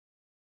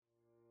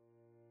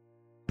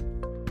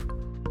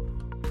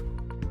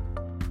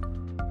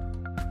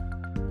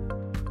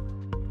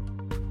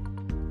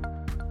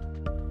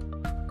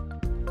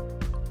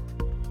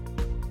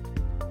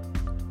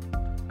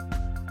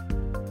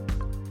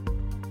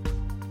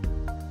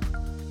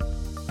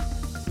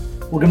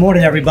Well, good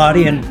morning,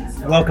 everybody, and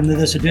welcome to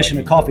this edition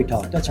of Coffee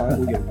Talk. That's all right,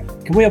 we're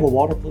good. Can we have a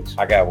water, please?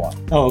 I got one.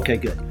 Oh, okay,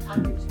 good.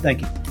 Thank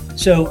you.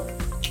 So,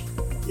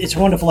 it's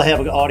wonderful to have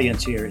an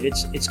audience here.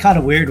 It's kind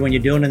of weird when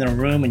you're doing it in a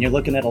room and you're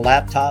looking at a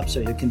laptop,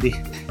 so it can be,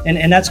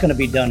 and that's going to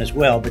be done as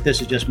well, but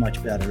this is just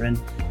much better. And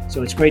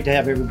so it's great to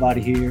have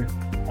everybody here.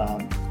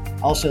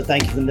 Also,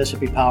 thank you to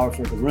Mississippi Power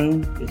for the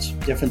room. It's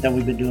different than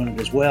we've been doing it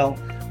as well.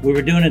 We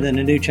were doing it in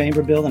a new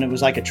chamber building. It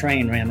was like a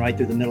train ran right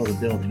through the middle of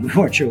the building. We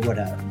weren't sure what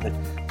happened,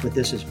 but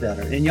this is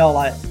better. And y'all,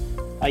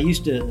 I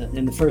used to,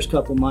 in the first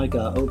couple, Mike,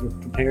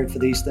 over-prepared for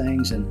these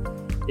things, and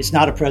it's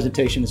not a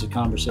presentation, it's a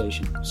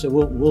conversation. So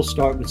we'll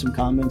start with some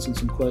comments and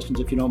some questions,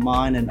 if you don't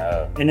mind, and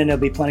then there'll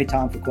be plenty of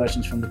time for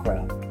questions from the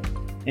crowd.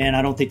 And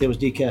I don't think there was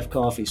decaf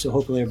coffee, so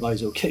hopefully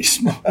everybody's okay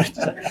smart.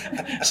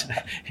 So,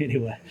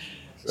 anyway,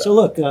 so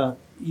look,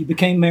 you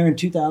became mayor in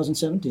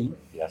 2017.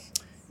 Yes.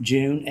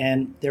 June,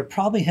 and there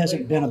probably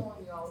hasn't been a...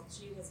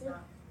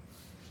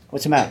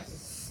 What's the matter?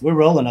 We're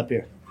rolling up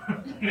here.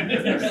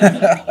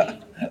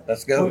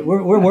 Let's go.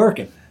 We're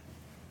working.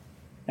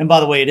 And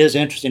by the way, it is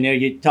interesting.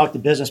 You talk to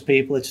business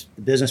people, it's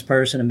the business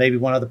person and maybe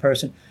one other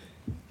person.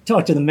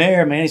 Talk to the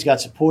mayor, man, he's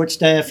got support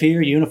staff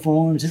here,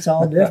 uniforms, it's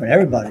all different.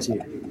 Everybody's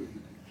here.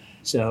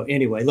 So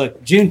anyway,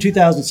 look, June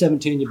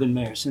 2017, you've been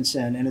mayor since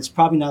then, and it's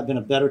probably not been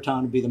a better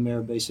time to be the mayor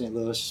of Bay St.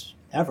 Louis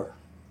ever.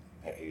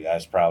 Hey,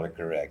 that's probably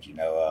correct.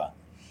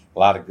 A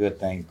lot of good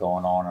things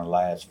going on in the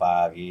last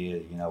 5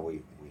 years.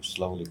 We've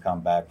slowly come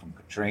back from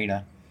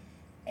Katrina.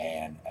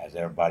 And as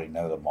everybody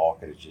knows, the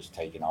market is just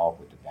taking off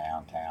with the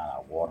downtown.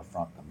 Our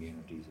waterfront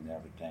communities and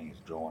everything is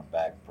growing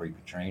back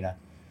pre-Katrina.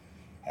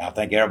 And I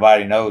think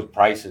everybody knows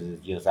prices is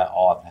just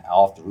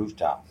off the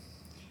rooftop.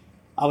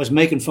 I was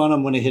making fun of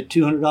them when they hit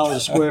 $200 a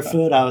square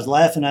foot. I was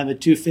laughing at them at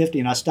 $250,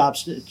 and I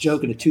stopped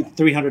joking at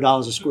 $300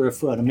 a square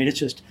foot. I mean, it's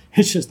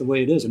just the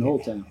way it is in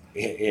Old Town.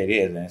 It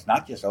is, and it's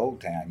not just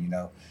Old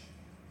Town.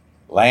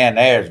 Land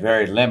there is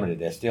very limited.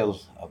 There's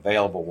still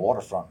available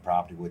waterfront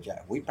property, which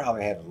we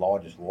probably have the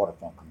largest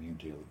waterfront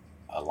community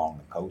along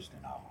the coast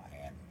and all.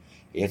 And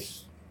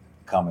it's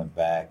coming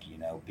back.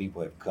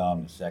 People have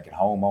come. The second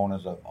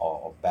homeowners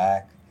are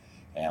back,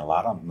 and a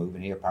lot of them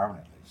moving here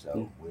permanently.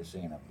 So we're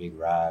seeing a big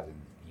rise in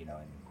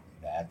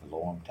the ad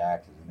valorem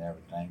taxes and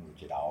everything,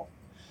 which it all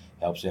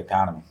helps the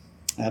economy.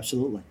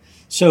 Absolutely.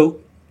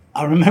 So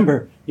y'all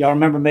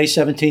remember May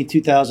 17,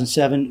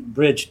 2007,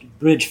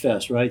 Bridge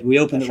Fest, right? We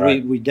opened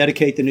right. We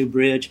dedicate the new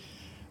bridge.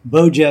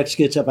 Bojax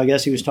gets up, I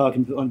guess he was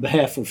talking on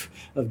behalf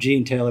of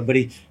Gene Taylor, but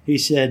he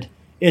said,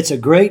 it's a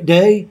great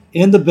day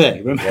in the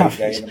Bay. Remember? Great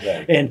day in the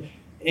Bay.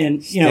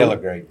 And still a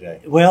great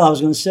day. Well, I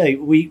was going to say,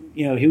 who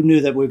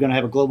knew that we were going to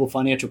have a global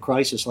financial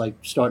crisis like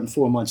starting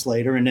 4 months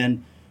later, and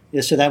then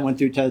so that went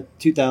through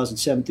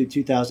 2007 through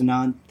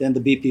 2009, then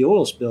the BP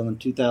oil spill in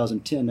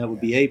 2010, that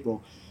would be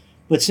April.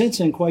 But since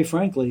then, quite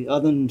frankly,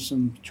 other than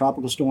some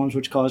tropical storms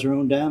which cause their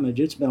own damage,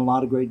 it's been a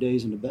lot of great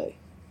days in the Bay.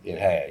 It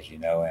has,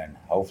 and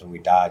hopefully we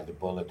dodge the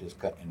bullet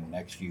in the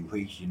next few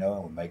weeks, and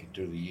we'll make it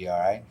through the year, all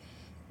right?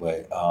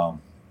 But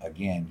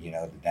again,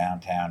 the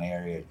downtown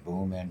area is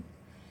booming.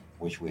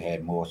 Wish we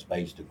had more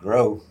space to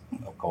grow,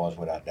 of course,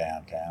 with our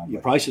downtown.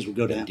 Your prices will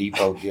go down. The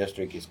Depot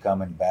District is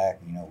coming back.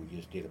 We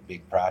just did a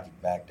big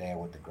project back there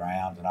with the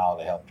grounds and all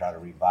to help try to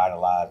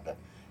revitalize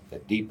the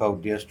Depot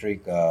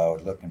District.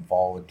 Looking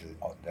forward to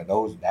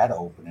that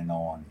opening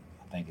on,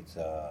 I think it's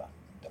the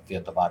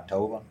 5th of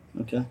October.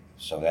 Okay.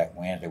 So that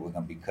Wednesday we're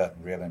going to be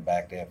cutting ribbon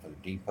back there for the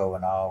Depot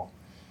and all.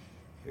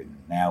 And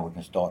now we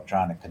can start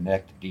trying to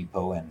connect the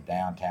Depot and the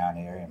downtown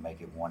area and make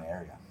it one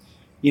area.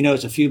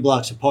 It's a few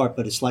blocks apart,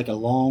 but it's like a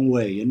long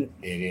way, isn't it?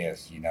 It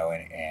is,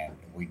 and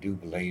we do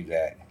believe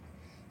that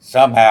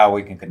somehow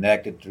we can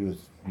connect it through,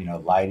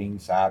 lighting,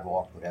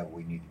 sidewalks, whatever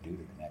we need to do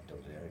to connect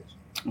those areas.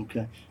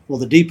 Okay. Well,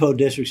 the Depot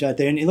District's out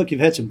there, and look, you've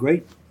had some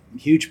great,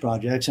 huge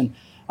projects, and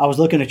I was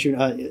looking at your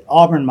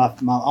Auburn, my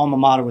alma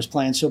mater, was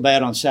playing so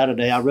bad on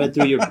Saturday. I read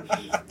through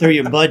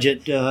your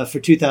budget for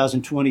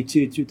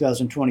 2022,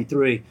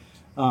 2023.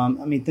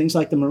 Things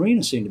like the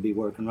marina seem to be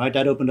working, right?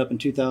 That opened up in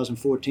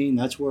 2014.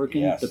 That's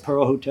working. Yes. The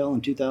Pearl Hotel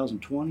in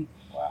 2020.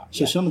 Wow.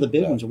 So some of the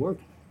big ones are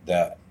working.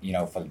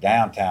 For the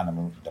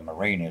downtown, the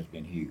marina has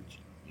been huge.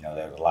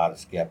 There's a lot of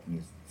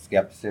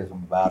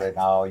skepticism about it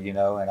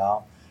and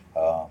all,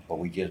 but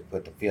we just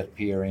put the 5th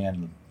pier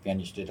in,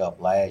 finished it up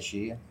last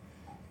year.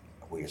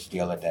 We're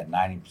still at that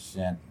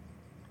 90%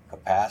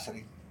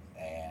 capacity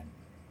and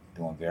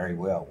doing very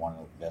well. One of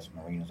the best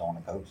marinas on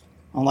the coast.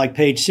 On like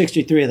page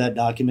 63 of that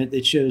document,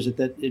 it shows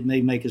that it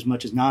may make as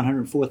much as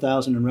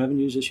 $904,000 in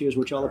revenues this year is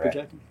what y'all are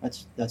projecting.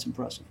 That's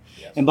impressive.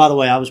 Yes. And by the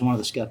way, I was one of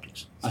the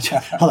skeptics.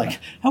 I'm like,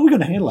 how are we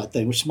going to handle that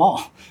thing? We're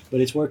small,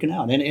 but it's working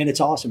out, and it's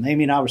awesome.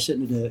 Amy and I were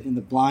sitting in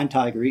the Blind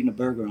Tiger eating a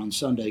burger on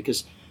Sunday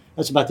because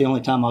that's about the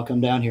only time I'll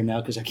come down here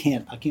now because I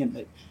can't.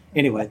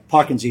 Anyway,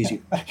 parking's easier.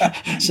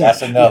 So,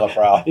 that's another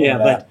problem.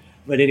 Yeah,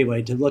 but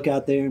anyway, to look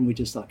out there and we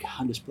just thought,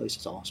 God, this place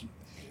is awesome.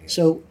 Yes.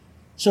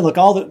 So look,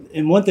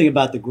 and one thing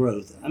about the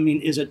growth,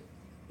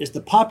 is the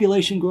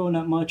population growing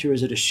that much, or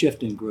is it a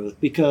shift in growth?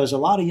 Because a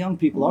lot of young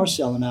people are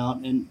selling out,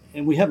 and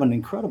we have an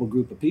incredible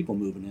group of people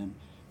moving in.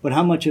 But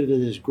how much of it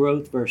is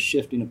growth versus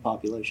shifting of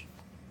population?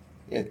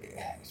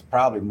 It's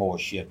probably more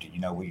shifted.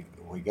 You know, we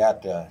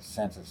got the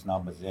census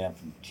numbers in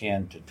from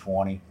 10 to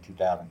 20,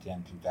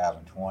 2010,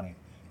 2020.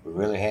 We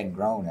really hadn't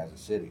grown as a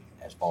city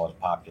as far as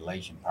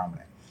population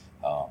permanent.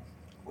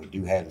 We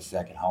do have the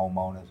second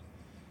homeowners.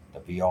 The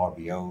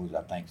VRBOs,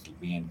 I think, is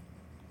being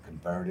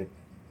converted,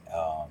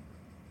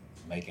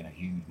 making a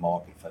huge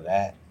market for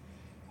that.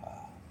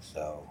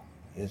 So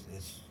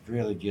it's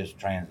really just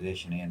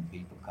transitioning,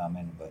 people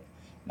coming, but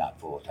not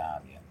full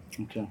time yet.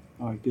 Okay.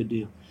 All right. Good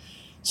deal.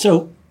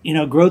 So,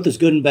 growth is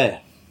good and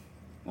bad.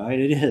 All right.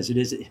 It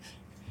is.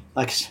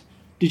 Like,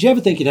 did you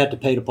ever think you'd have to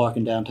pay to park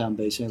in downtown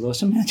Bay St.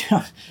 Louis? I mean,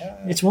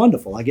 it's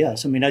wonderful, I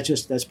guess. I mean,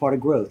 that's part of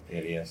growth.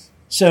 It is.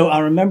 So I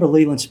remember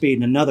Leland Speed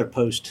in another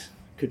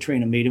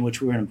post-Katrina meeting, which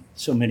we were in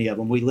so many of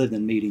them. We lived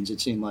in meetings, it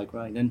seemed like,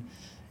 right?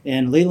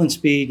 And Leland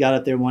Speed got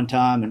up there one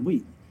time, and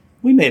we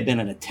may have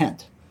been in a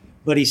tent,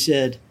 but he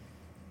said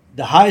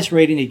the highest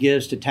rating he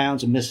gives to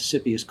towns in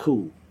Mississippi is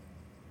cool.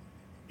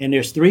 And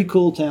there's 3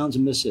 cool towns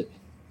in Mississippi: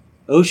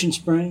 Ocean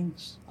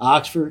Springs,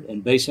 Oxford,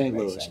 and Bay St.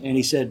 Louis. And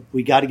he said,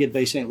 we got to get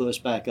Bay St. Louis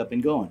back up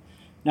and going.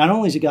 Not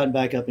only has it gotten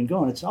back up and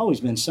going, it's always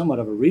been somewhat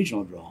of a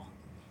regional draw,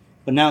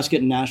 but now it's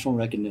getting national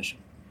recognition,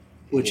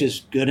 which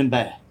is good and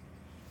bad.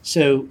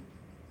 So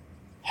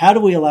how do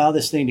we allow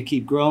this thing to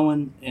keep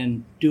growing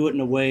and do it in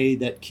a way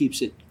that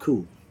keeps it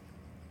cool?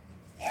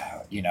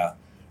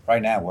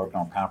 Right now working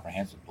on a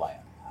comprehensive plan,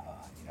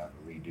 to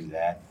redo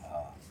that.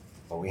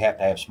 But we have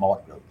to have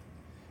smart growth.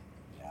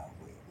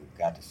 We've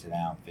got to sit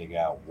down and figure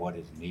out what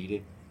is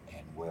needed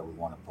and where we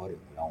want to put it.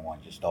 We don't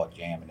want to just start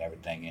jamming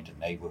everything into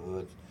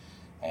neighborhoods,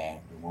 and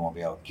we want to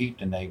be able to keep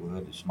the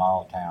neighborhood, the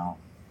small town,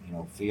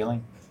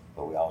 feeling,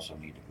 but we also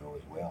need to grow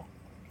as well.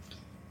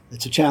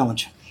 It's a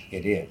challenge.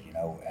 It is.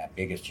 Our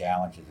biggest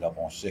challenge is up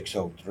on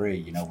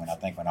 603.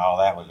 When all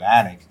that was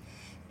annexed,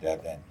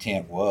 the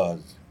intent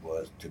was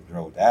to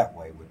grow that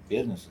way with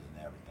businesses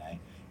and everything.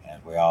 And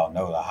as we all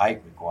know, the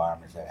height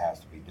requirements that has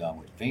to be done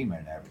with FEMA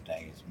and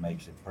everything, it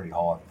makes it pretty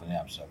hard for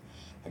them. So,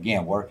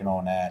 again, working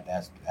on that,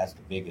 that's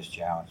the biggest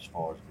challenge as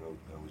far as growth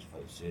goes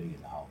for the city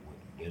and all,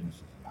 with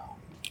businesses and all.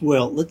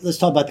 Well, let's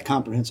talk about the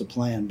comprehensive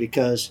plan,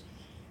 because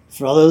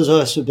for all those of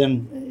us who've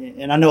been,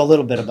 and I know a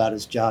little bit about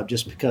his job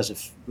just because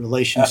of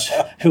relations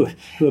who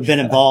have been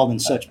involved in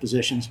such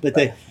positions, but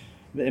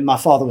my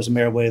father was a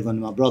mayor of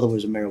Wayland, my brother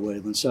was a mayor of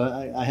Wayland, so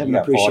I have an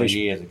appreciation. 40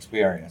 years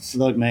experience.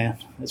 Look, man,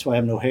 that's why I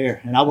have no hair,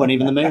 and I wasn't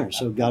even the mayor,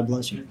 so God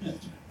bless you.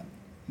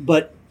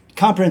 But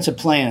comprehensive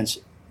plans,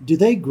 do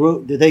they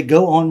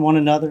go on one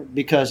another?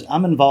 Because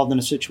I'm involved in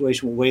a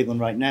situation with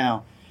Wayland right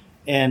now,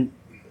 and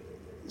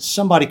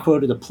somebody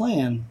quoted a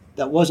plan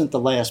that wasn't the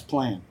last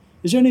plan.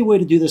 Is there any way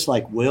to do this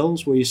like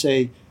wills, where you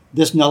say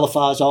this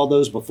nullifies all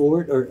those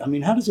before it? Or,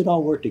 how does it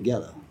all work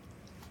together?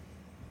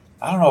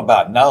 I don't know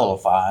about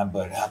nullifying,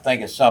 but I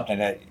think it's something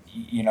that,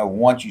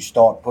 once you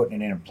start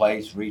putting it in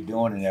place,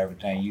 redoing it and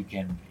everything, you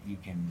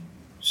can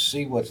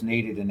see what's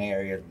needed in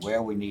areas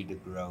where we need to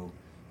grow,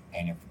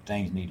 and if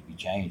things need to be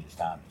changed, it's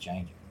time to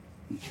change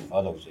it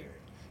for those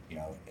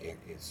areas.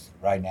 It's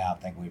right now,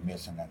 I think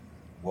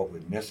what we're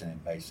missing in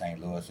Bay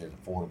St. Louis is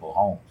affordable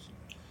homes.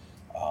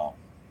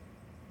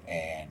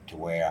 And to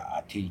where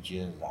our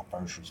teachers, our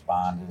first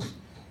responders,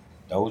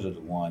 those are the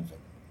ones that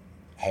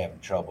are having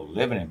trouble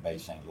living in Bay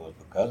St. Louis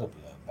because of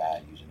the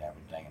values and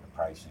everything and the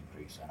price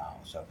increase and all.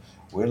 So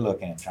we're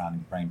looking at trying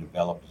to bring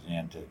developers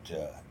in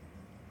to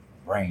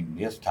bring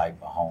this type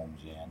of homes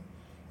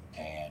in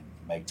and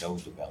make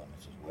those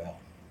developments as well.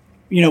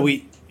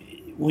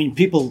 When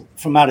people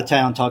from out of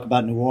town talk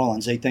about New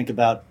Orleans, they think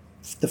about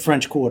the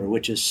French Quarter,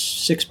 which is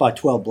 6 by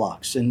 12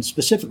 blocks. And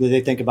specifically,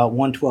 they think about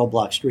 112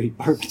 block street,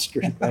 Bourbon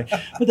Street, right?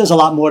 But there's a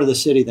lot more to the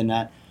city than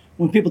that.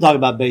 When people talk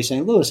about Bay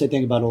St. Louis, they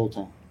think about Old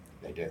Town.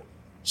 They do.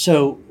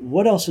 So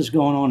what else is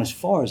going on as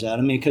far as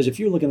that? Because if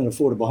you're looking at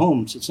affordable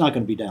homes, it's not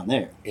going to be down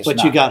there.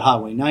 You got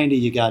Highway 90,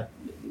 you got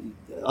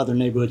other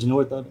neighborhoods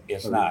north of it.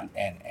 It's not.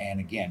 And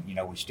again,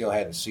 we still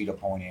have the Cedar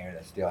Point area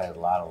that still has a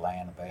lot of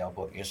land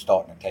available. It's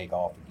starting to take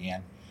off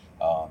again.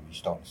 You're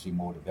starting to see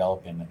more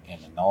development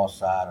in the north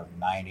side of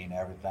 90 and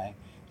everything.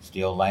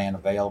 Still land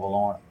available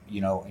on,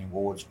 in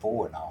wards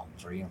 4 and all,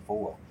 3 and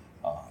 4.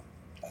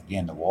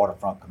 Again, the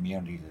waterfront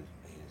community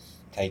is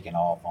taking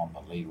off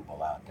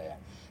unbelievable out there.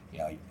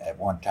 At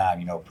one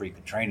time,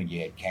 pre-Katrina, you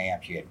had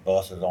camps, you had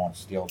buses on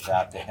stilts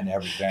out there and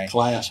everything.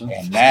 Class, huh?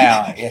 And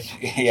now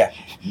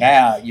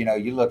now,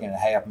 you're looking at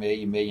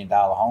 $500,000, $1 million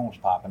homes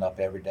popping up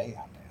every day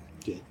out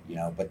there.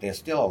 Yeah. But there's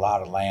still a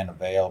lot of land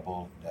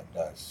available.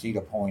 The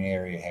Cedar Point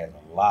area has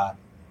a lot,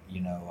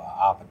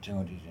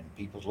 opportunities and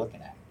people's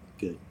looking at it.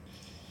 Good.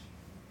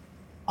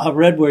 I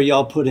read where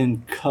y'all put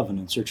in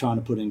covenants, or trying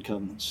to put in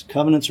covenants.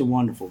 Covenants are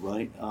wonderful,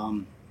 right?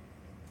 On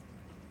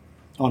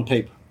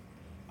paper.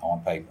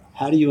 On paper.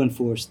 How do you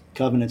enforce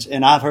covenants?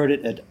 And I've heard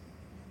it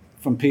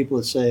from people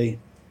that say,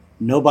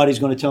 nobody's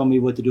going to tell me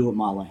what to do with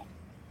my land.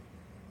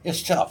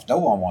 It's tough. No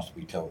one wants to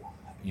be told.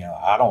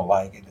 I don't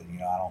like it.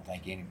 I don't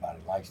think anybody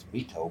likes to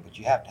be told, but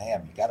you have to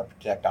have them. You got to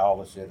protect all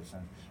the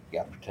citizens. You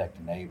got to protect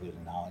the neighbors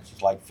and all. It's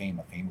just like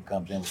FEMA. FEMA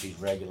comes in with these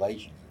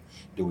regulations.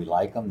 Do we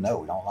like them? No,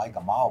 we don't like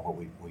them all, but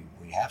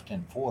we have to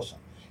enforce them.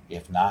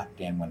 If not,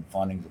 then when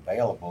funding's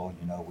available,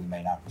 we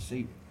may not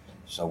receive it.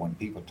 So when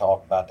people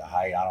talk about the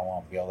height, I don't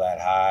want to build that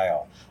high,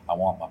 or I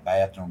want my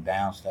bathroom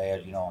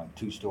downstairs, in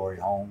 2-story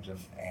homes,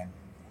 and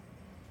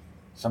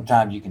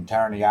sometimes you can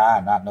turn the eye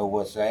and not know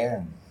what's there,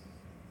 and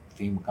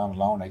FEMA comes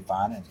along, they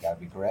find it, it's got to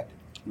be corrected.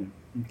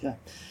 Okay.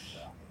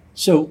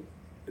 So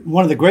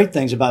one of the great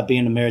things about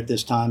being a mayor at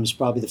this time is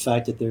probably the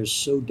fact that there's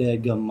so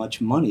dadgum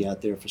much money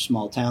out there for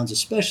small towns,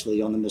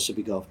 especially on the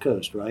Mississippi Gulf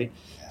Coast, right?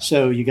 Yeah.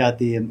 So you got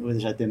the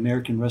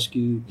American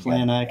Rescue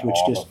Plan Act, which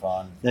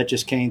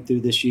just came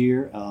through this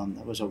year.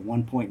 That was a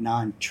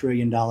 $1.9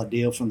 trillion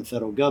deal from the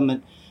federal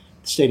government.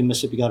 The state of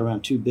Mississippi got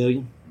around $2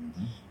 billion.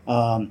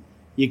 Mm-hmm.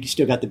 You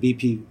still got the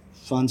BP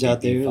funds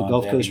out there, the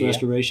Gulf Coast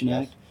Restoration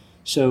Act.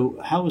 So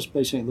how is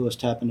Bay St. Louis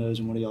tapping those,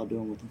 and what are y'all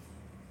doing with them?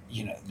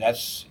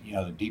 That's,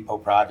 the depot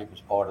project was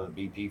part of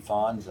the BP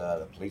funds.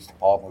 The police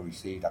department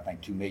received, I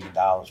think, $2 million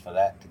for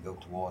that to go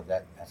towards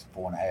that. That's a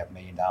 $4.5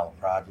 million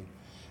project.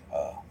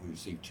 We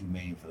received $2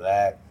 million for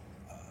that.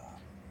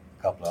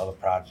 A couple of other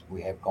projects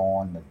we have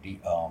going. The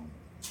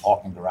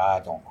parking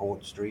garage on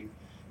Court Street,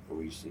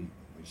 we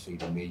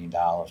received $1 million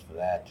for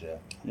that to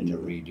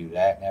redo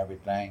that and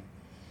everything.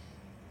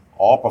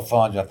 ARPA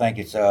funds, I think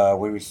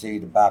we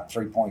received about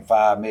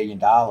 $3.5 million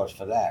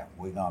for that.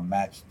 We're going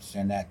to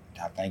send that.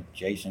 I think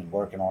Jason's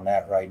working on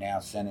that right now,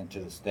 sending to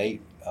the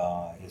state.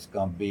 It's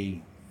going to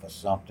be for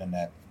something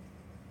that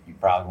you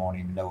probably won't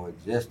even know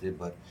existed,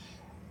 but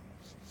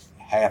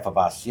half of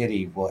our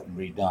city wasn't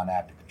redone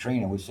after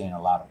Katrina. We're seeing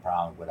a lot of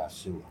problems with our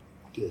sewer.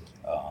 Good.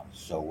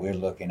 So we're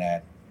looking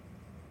at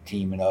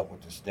teaming up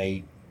with the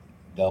state,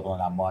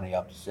 doubling our money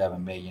up to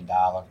 $7 million.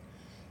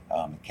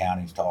 The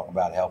county's talking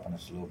about helping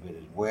us a little bit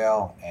as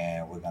well,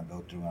 and we're going to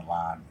go through and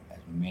line as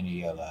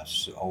many of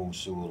the old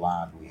sewer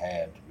lines we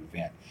have to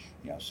prevent.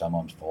 Some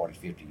of them's 40,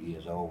 50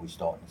 years old. We're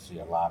starting to see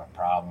a lot of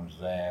problems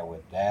there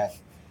with that.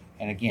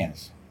 And again,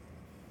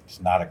 it's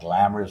not a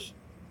glamorous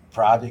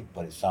project,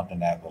 but it's something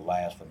that will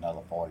last for another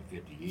 40,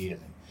 50 years.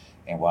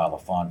 And while the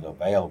funds are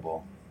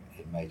available,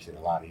 it makes it a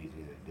lot easier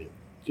to do.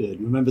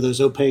 Good. Remember those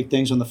opaque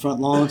things on the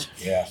front lawns?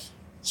 Yes.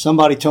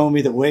 Somebody told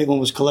me that Waveland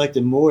was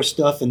collecting more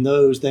stuff in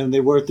those than they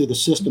were through the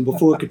system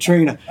before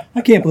Katrina.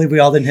 I can't believe we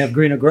all didn't have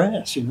greener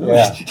grass,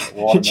 Yeah,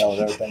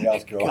 watermelons, everything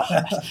else growing.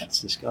 That's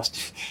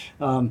disgusting.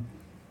 All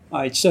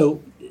right,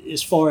 so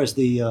as far as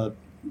the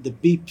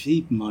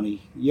BP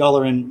money,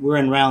 we're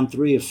in round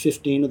 3 of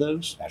 15 of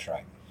those? That's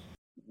right.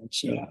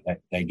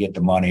 They get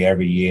the money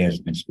every year. It's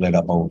been split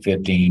up over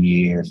 15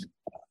 years.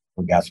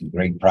 We got some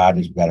great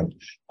projects. We got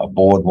a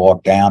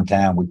boardwalk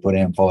downtown we put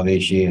in for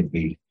this year. It'd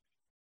be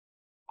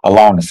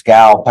along the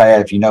Scowl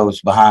Path,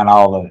 it's behind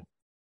all the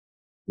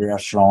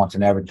restaurants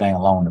and everything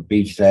along the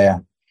beach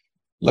there.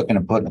 Looking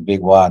at putting a big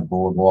wide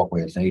boardwalk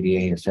where it's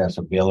ADA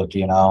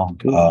accessibility and all.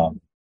 Cool.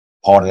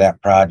 Part of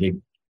that project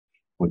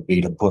would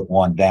be to put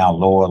one down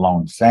lower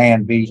along the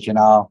sand beach and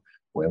all,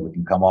 where we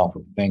can come off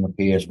with finger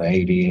piers for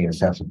ADA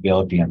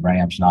accessibility and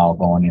ramps and all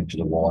going into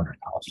the water and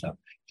all. So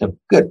it's a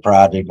good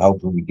project.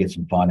 Hopefully we get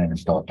some funding and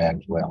start that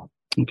as well.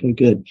 Okay,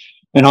 good.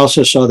 And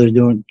also saw they're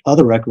doing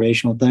other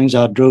recreational things.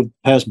 I drove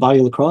past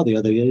Bayou LaCroix the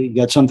other day. You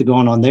got something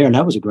going on there, and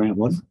that was a grant,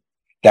 wasn't it?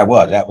 That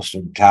was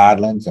some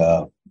tidelands,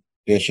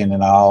 fishing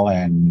and all,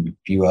 and a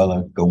few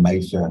other Go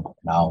Mesa and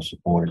all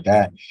supported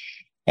that.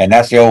 And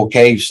that's the old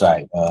cave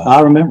site.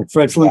 I remember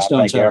Fred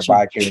Flintstone's house.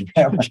 Everybody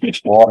can remember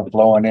water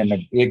flowing in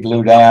the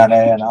igloo down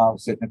there and all,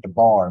 sitting at the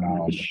bar and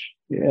all.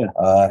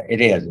 Yeah. It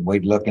is.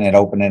 We're looking at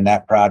opening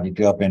that project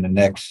up in the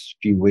next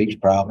few weeks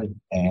probably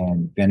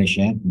and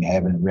finishing and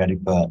having it ready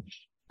for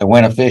the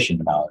winter fishing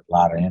and all. A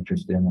lot of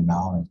interest in it and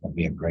all. It's going to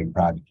be a great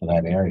project for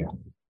that area.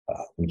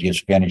 We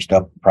just finished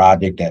up a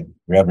project at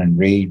Reverend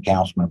Reed,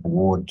 Councilman for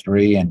Ward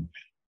 3, and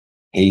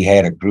he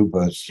had a group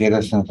of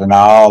citizens and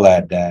all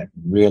that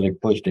really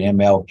pushed the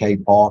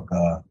MLK Park.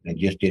 They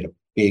just did a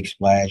big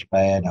splash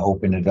pad and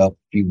opened it up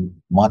a few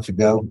months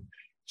ago.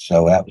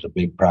 So that was a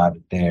big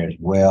project there as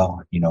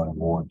well, in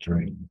Ward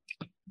 3.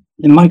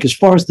 And Mike, as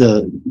far as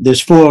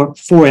there's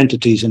four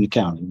entities in the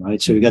county,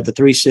 right? So we got the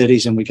 3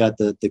 cities and we got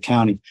the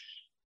county.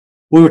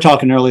 We were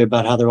talking earlier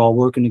about how they're all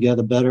working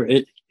together better.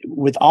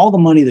 With all the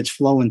money that's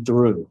flowing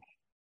through,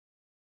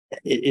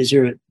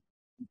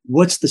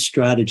 what's the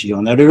strategy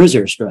on that? Or is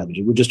there a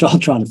strategy? We're just all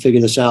trying to figure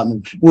this out,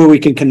 and where we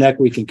can connect,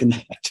 we can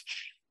connect.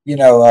 We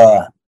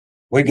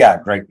got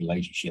a great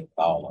relationship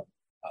with all of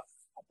them.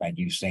 I think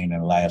you've seen in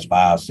the last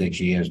 5 or 6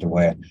 years to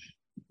where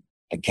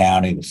the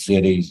county, the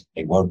cities,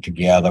 they work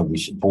together. We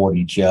support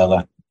each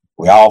other.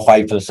 We all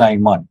fight for the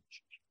same money.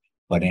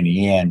 But in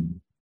the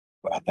end,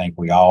 I think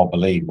we all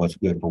believe what's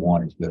good for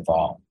one is good for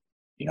all.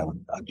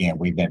 Again,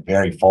 we've been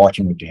very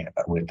fortunate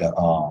with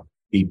the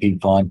BP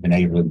fund, been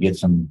able to get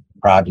some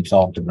projects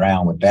off the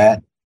ground with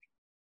that.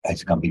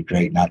 It's going to be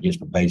great, not just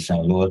for Bay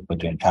St. Louis, but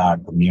the entire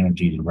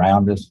communities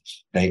around us,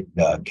 state,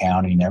 the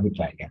county, and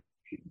everything.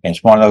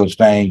 it's one of those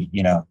things,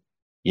 you know,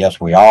 yes,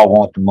 we all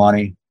want the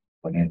money,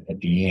 but at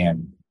the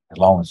end, as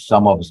long as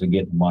some of us are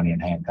getting the money in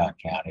Hancock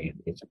County,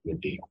 it's a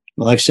good deal.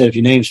 Well, like I said, if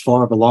your name's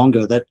Far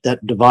Belongo,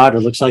 that divider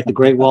looks like the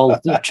Great Wall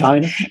of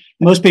China.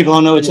 Most people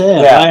don't know it's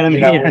there, Yeah, right? I mean, you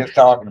know, we're just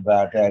talking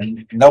about that.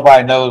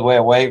 Nobody knows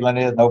where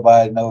Waveland is.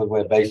 Nobody knows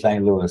where Bay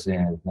St. Louis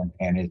is,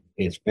 and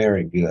it's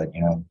very good.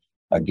 You know,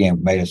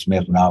 again, Mayor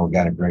Smith and I, we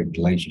got a great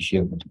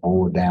relationship with the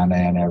board down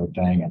there and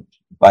everything, and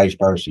vice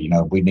versa. You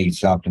know, if we need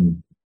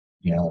something,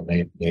 you know,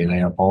 they're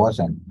there for us,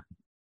 and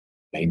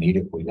they need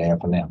it, we're there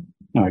for them.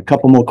 All right, a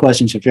couple more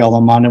questions if y'all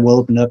don't mind, and we'll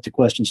open it up to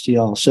questions to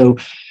y'all. So,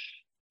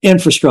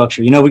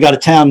 infrastructure. You know, we got a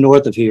town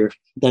north of here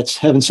that's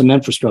having some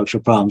infrastructure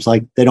problems,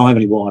 like they don't have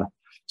any water.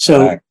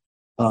 So, Right.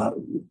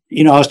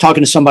 You know, I was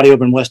talking to somebody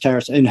over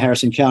in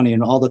Harrison County,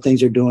 and all the things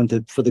they're doing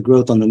for the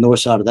growth on the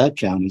north side of that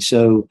county.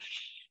 So,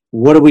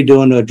 what are we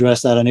doing to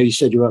address that? I know you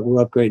said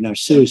we're upgrading our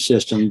sewage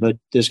system, but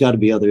there's got to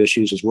be other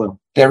issues as well.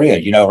 There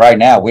is. You know, right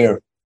now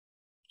we're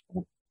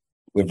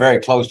very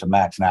close to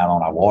maxing out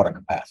on our water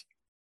capacity.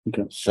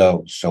 Okay.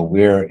 So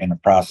we're in the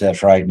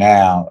process right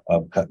now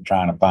of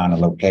trying to find a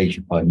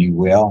location for a new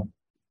well,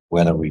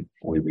 whether we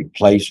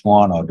replace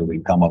one or do we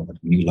come up with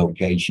a new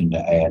location to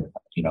add,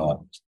 you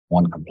know,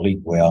 one complete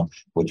well,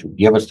 which will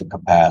give us the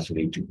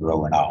capacity to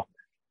grow and all.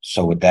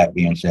 So with that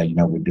being said, you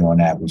know, we're doing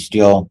that. We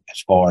still, as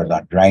far as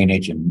our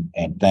drainage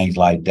and things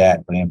like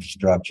that for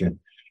infrastructure,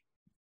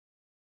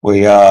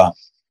 we are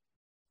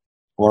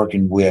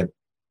working with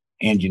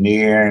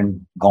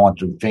engineering, going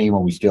through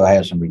FEMA. We still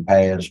have some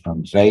repairs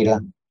from Zeta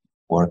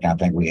work. I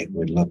think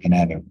we're looking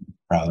at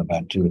probably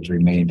about $2 or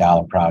 $3 million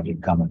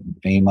project coming from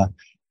FEMA.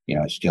 You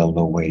know, it's still a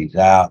little ways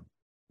out.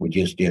 We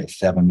just did a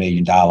 $7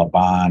 million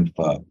bond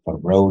for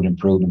road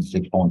improvements,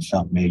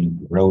 6-point-something million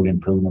for road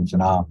improvements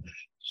and all.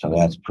 So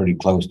that's pretty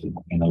close to,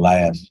 in the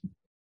last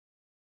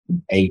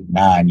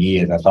 8-9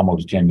 years, that's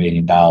almost $10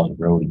 million of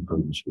road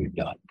improvements we've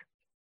done.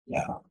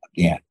 Yeah,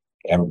 again,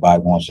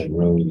 everybody wants that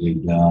road to be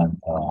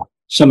done.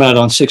 Some out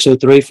on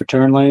 603 for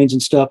turn lanes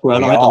and stuff where I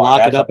don't have to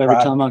lock it up every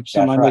time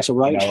somebody makes a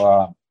right. You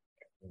know,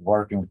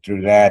 working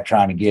through that,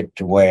 trying to get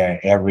to where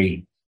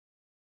every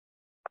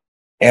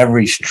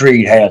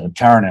street has a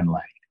turning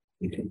lane.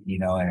 You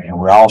know, and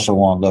we also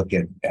want to look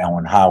at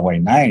on Highway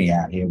 90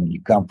 out here. When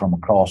you come from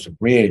across the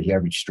bridge,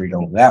 every street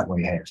over that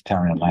way has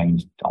turning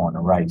lanes on the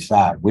right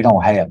side. We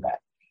don't have that,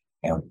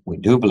 and we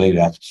do believe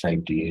that's a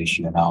safety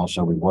issue. And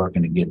also, we're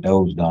working to get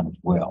those done as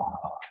well.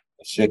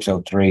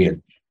 603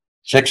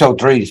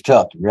 is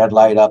tough. The red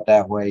light up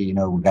that way, you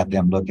know, we got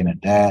them looking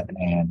at that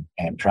and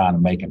trying to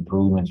make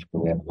improvements,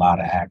 because we have a lot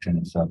of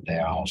accidents up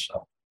there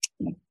also.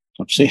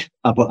 See,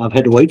 I've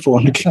had to wait for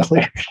them to get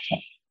clear.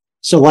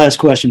 So last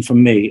question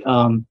from me.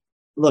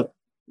 Look,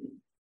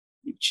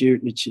 you're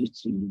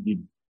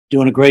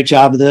doing a great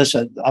job of this.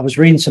 I was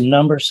reading some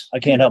numbers. I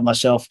can't help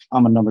myself.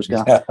 I'm a numbers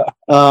guy.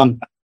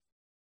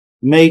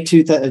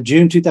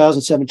 June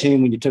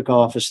 2017, when you took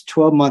office,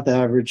 12-month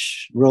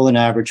average, rolling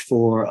average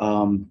for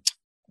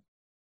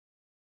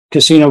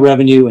casino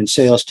revenue and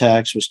sales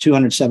tax was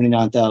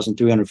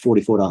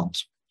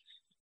 $279,344.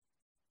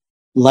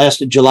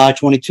 Last July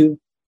 22,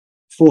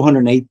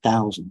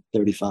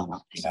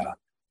 $408,035.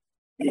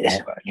 Yeah.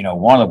 You know,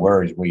 one of the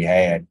worries we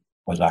had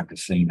was our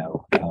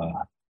casino.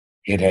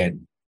 It had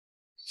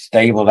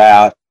stabled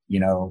out, you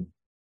know,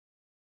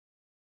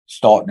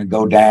 starting to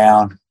go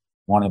down.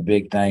 One of the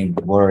big things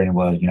worrying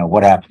was, you know,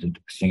 what happens if the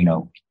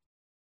casino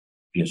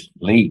just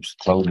leaves,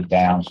 close it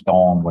down,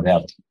 storm,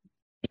 whatever.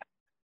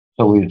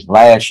 So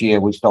last year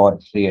we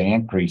started to see an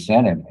increase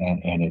in it,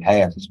 and it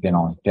has. It's been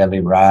on a steady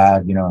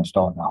rise, you know, and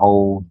starting to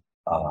hold.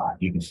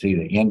 You can see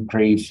the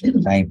increase.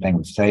 Same thing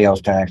with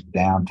sales tax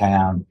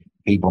downtown,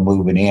 people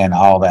moving in,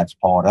 all that's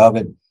part of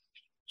it.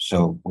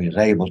 So we was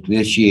able to,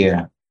 this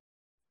year,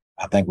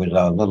 I think it was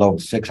a little over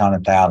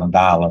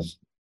 $600,000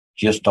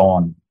 just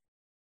on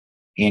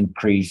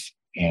increase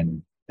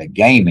in the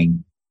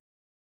gaming,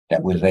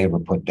 that was able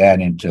to put that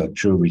into a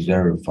true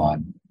reserve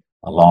fund,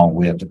 along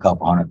with a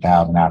couple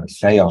 $100,000 out of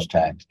sales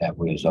tax that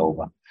was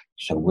over.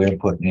 So we're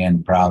putting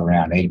in probably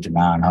around $800,000 to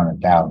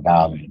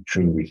 $900,000 in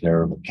true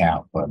reserve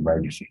account for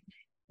emergency.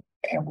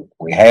 And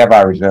we have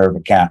our reserve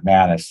account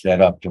now that's set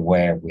up to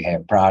where we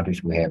have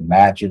projects, we have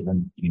matches,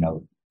 and, you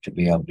know, to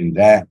be able to do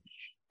that.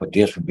 But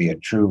this would be a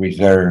true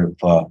reserve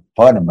for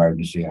an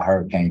emergency. A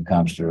hurricane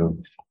comes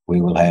through,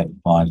 we will have the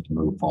funds to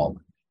move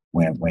forward.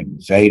 When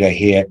Zeta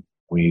hit,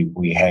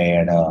 we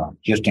had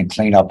just in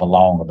cleanup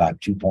alone about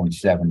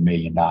 $2.7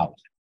 million. A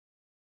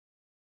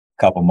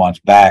couple months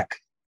back,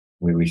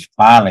 we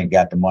finally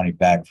got the money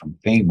back from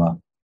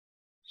FEMA,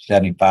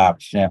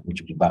 75%,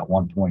 which was about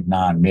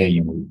 1.9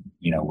 million.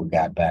 We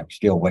got back,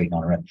 still waiting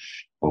on the rest.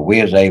 But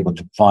we was able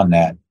to fund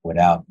that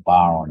without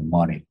borrowing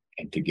money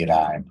and to get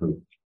our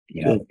improvement,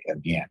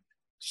 again.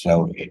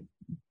 So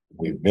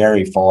we're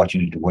very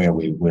fortunate to where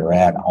we're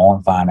at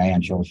on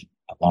financials,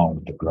 along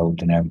with the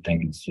growth and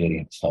everything in the city,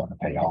 and it's starting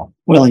to pay off.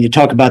 Well, and you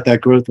talk about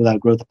that growth without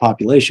growth of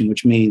population,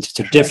 which means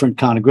it's a different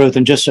kind of growth.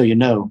 And just so you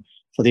know,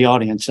 for the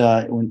audience,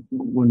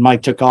 when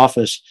Mike took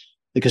office,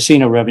 the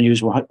casino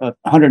revenues were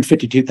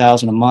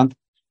 $152,000 a month,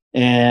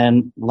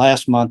 and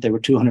last month they were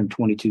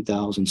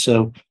 $222,000.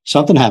 So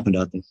something happened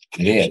out there.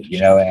 It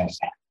is,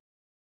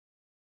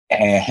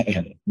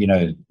 and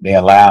they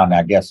allowed,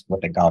 I guess,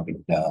 what they call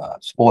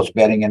it, sports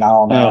betting and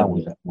all now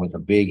was a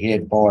big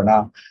hit for it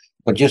now,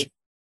 but just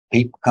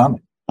people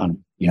coming.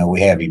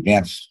 We have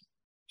events.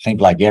 Seems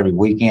like every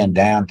weekend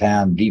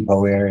downtown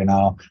Depot area and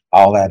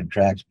all that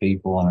attracts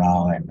people and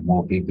all. And the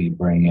more people you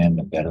bring in,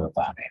 the better the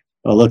finance.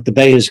 Well, look, the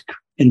Bay has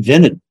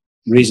invented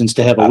reasons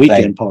to have a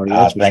weekend party.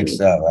 I think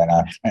so,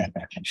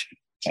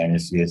 and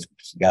it's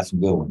got some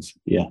good ones.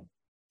 Yeah.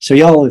 So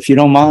y'all, if you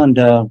don't mind,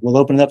 we'll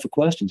open it up for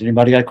questions.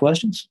 Anybody got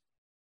questions?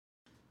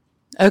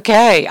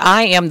 Okay,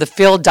 I am the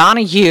Phil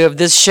Donahue of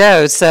this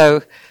show,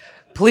 so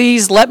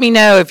please let me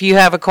know if you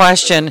have a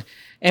question.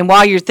 And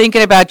while you're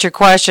thinking about your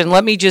question,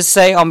 let me just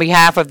say on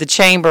behalf of the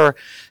Chamber,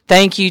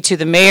 thank you to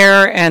the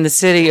mayor and the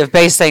city of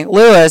Bay St.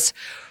 Louis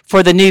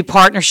for the new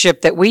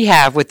partnership that we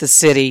have with the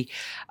city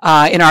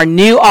in our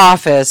new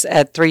office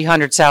at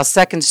 300 South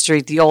 2nd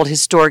Street, the old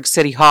historic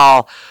City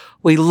Hall.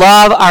 We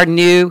love our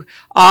new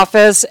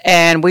office,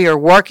 and we are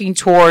working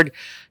toward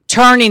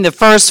turning the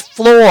first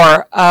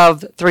floor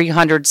of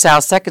 300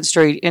 South 2nd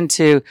Street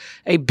into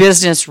a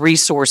business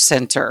resource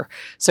center.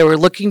 So we're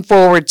looking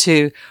forward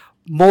to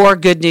more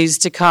good news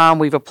to come.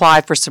 We've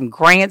applied for some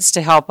grants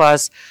to help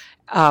us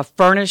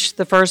furnish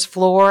the first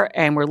floor,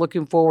 and we're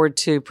looking forward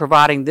to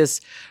providing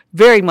this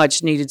very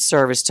much needed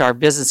service to our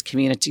business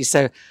community.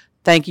 So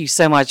thank you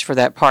so much for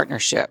that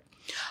partnership.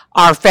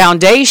 Our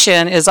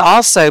foundation is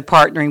also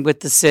partnering with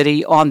the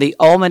city on the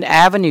Ullman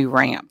Avenue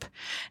ramp.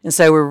 And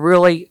so we're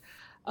really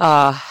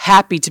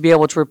happy to be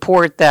able to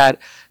report that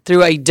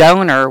through a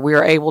donor, we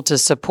are able to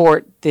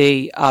support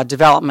the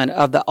development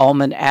of the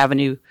Ullman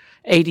Avenue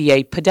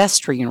ADA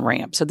pedestrian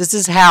ramp. So this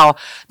is how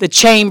the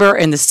Chamber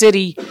and the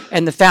city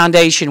and the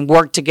foundation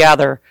work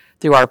together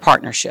through our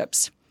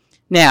partnerships.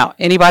 Now,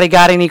 anybody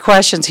got any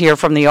questions here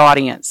from the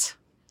audience?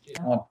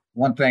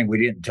 One thing we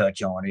didn't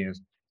touch on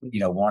is,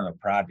 one of the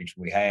projects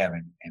we have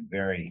and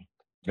very,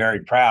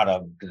 very proud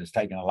of, because it's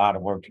taken a lot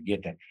of work to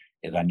get that,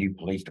 is our new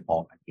police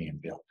department being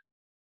built.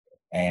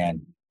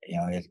 And,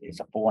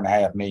 it's a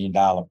 $4.5 million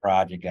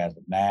project as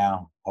of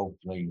now.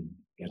 Hopefully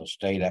it'll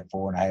stay that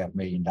 $4.5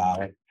 million.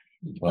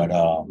 But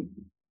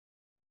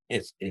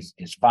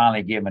it's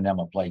finally giving them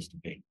a place to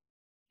be.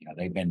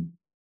 They've been,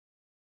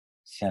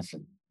 since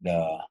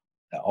the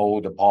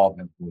old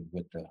department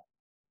with the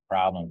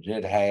problems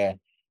it had,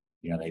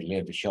 they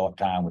lived a short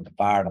time with the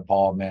fire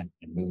department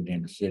and moved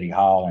into City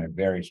Hall in a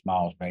very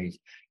small space.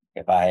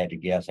 If I had to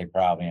guess, they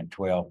probably in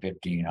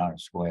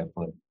 1,500 square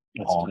foot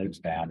apartments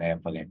down there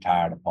for the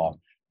entire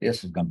department.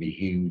 This is going to be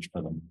huge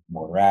for the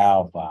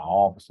morale, for our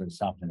officers,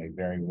 something they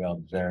very well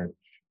deserve.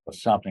 But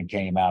something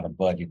came out of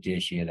budget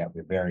this year that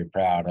we're very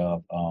proud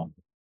of,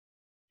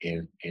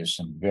 is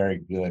some very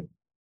good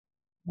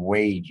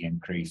wage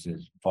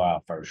increases for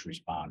our first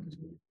responders,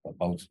 for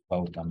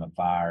both on the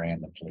fire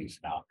and the police.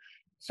 Now,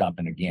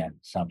 something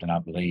I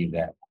believe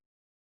that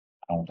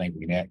I don't think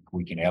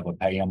we can ever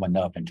pay them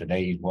enough in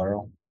today's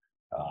world.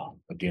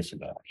 But this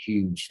is a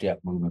huge step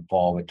moving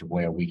forward to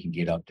where we can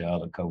get up to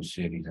other coast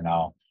cities and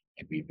all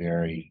and be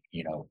very,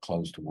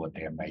 close to what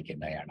they're making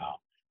there and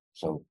all.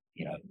 So,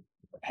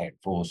 had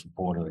full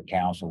support of the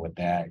council with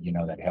that,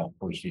 that helped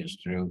push this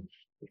through.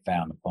 We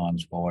found the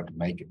funds for it to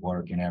make it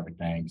work and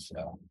everything.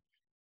 So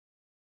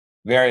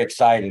very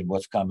excited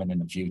what's coming in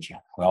the future.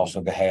 We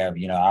also have,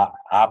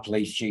 our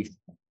police chief,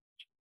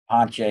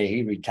 Ponche,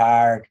 he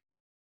retired.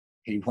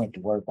 He went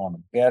to work on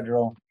the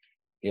federal.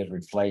 His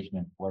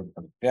replacement worked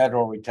for the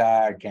federal,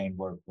 retired, came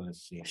work for the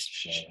city.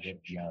 So,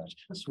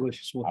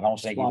 I don't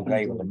think he was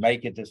able to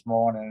make it this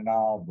morning and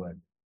all, but,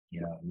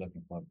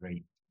 looking for a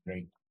great,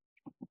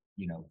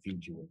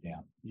 future with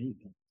them.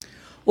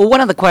 Well, one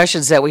of the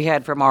questions that we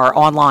had from our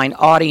online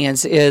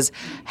audience is,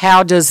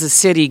 how does the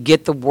city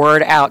get the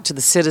word out to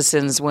the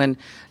citizens when,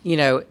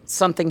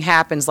 something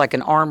happens like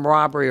an armed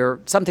robbery or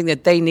something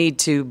that they need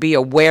to be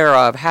aware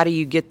of? How do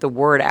you get the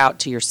word out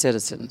to your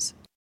citizens?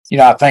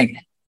 I think,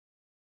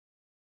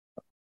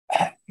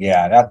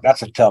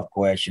 that's a tough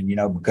question,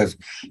 because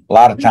a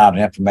lot of times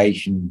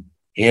information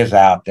is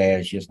out there.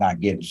 It's just not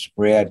getting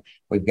spread.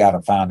 We've got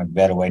to find a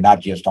better way,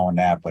 not just on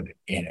that, but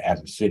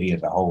as a city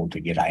as a whole, to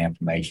get our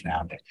information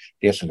out there.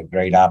 This is a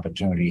great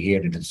opportunity here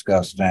to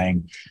discuss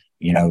things.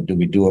 Do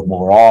we do it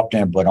more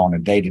often? But on a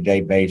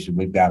day-to-day basis,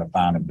 we've got to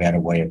find a better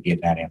way of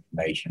getting that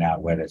information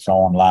out, whether it's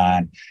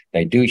online.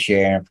 They do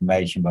share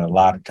information, but a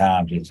lot of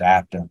times it's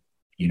after,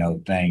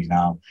 things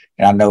now.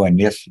 And I know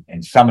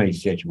in some of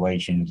these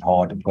situations, it's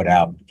hard to put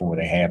out before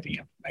they have the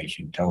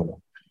information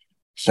total.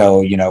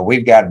 So,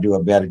 we've got to do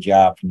a better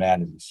job from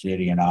that as a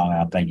city and all. And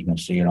I think you can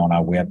see it on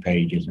our web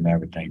pages and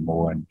everything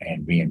more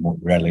and being more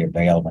readily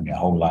available and a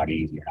whole lot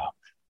easier now.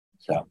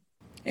 So,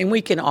 and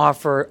we can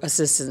offer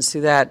assistance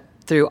to that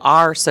through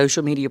our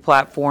social media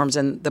platforms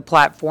and the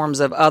platforms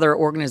of other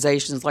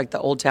organizations like the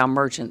Old Town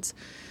Merchants.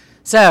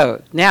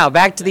 So now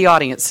back to the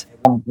audience.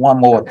 One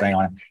more thing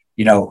on it.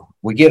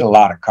 we get a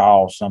lot of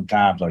calls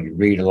sometimes, or you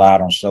read a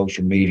lot on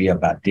social media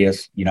about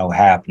this,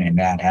 happening,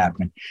 that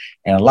happening.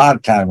 And a lot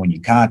of times when you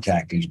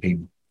contact these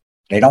people,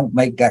 they don't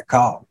make that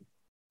call.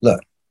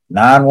 Look,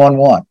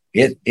 911,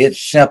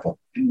 it's simple.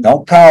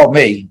 Don't call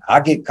me. I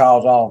get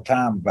calls all the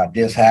time about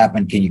this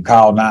happened. Can you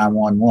call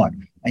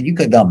 911? And you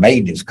could have done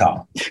made this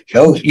call.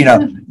 Those,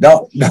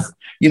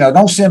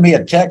 don't send me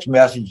a text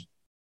message.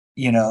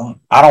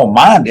 I don't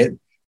mind it,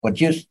 but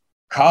just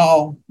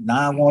call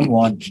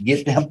 911,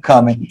 get them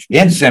coming,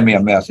 then send me a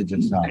message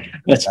or something.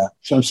 That's what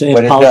I'm saying.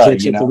 But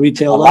Politics does, at the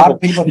retail a level. lot of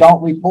people don't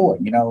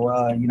report, and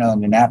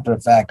then after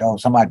the fact,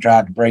 somebody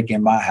tried to break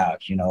in my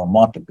house, a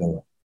month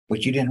ago,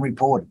 but you didn't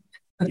report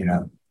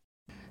it,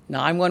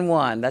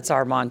 911, that's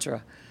our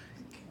mantra.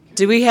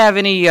 Do we have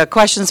any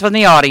questions from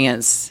the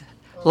audience?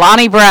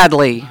 Lonnie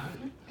Bradley.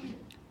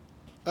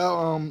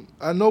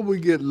 I know we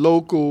get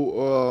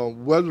local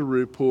weather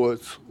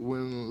reports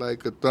when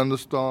like a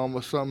thunderstorm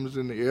or something's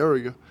in the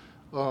area.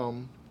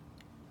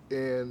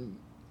 And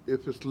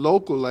if it's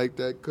local like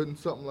that, couldn't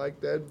something like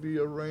that be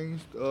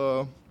arranged?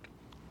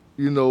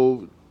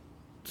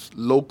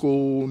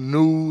 Local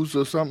news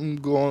or something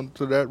going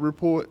to that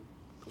report?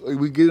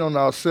 We get on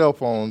our cell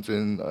phones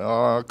and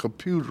our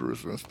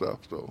computers and stuff,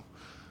 so.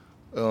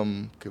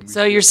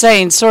 So you're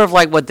saying sort of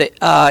like what the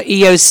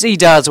EOC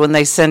does when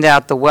they send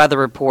out the weather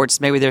reports,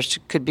 maybe there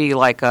could be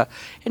like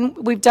and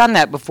we've done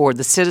that before,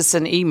 the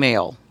citizen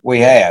email.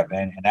 We have,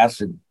 and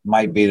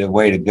might be the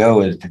way to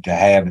go is to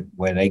have it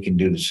where they can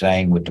do the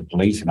same with the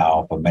police and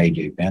all for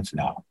major events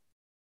and all.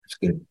 It's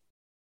good.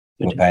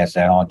 We'll pass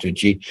that on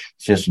to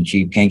Assistant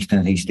Chief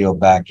Kingston. He's still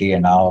back here,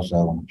 and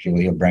also I'm sure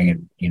he'll bring it,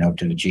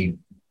 to the chief.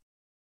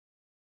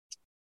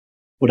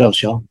 What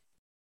else, y'all?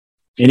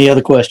 Any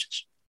other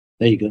questions?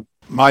 There you go.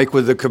 Mike,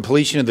 with the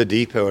completion of the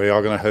depot, are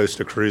y'all going to host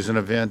a cruising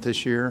event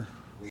this year?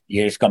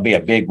 Yeah, it's going to be a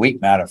big week,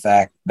 matter of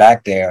fact,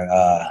 back there.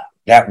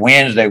 That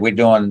Wednesday, we're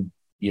doing,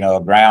 a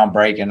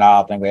groundbreaking and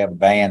all. I think we have a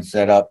band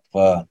set up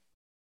for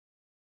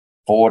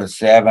 4 to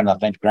 7. I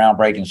think the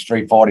groundbreaking is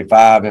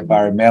 3:45, if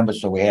I remember.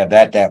 So we have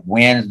that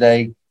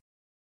Wednesday.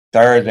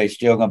 Thursday,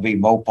 still going to be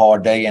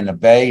Mopar Day in the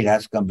Bay.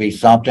 That's going to be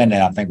something.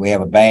 And I think we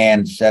have a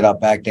band set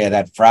up back there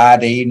that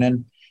Friday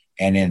evening.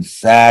 And then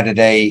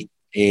Saturday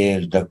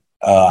is the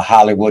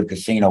Hollywood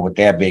Casino with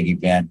their big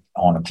event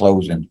on the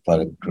closing for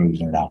the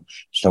cruise and all.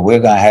 So we're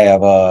going to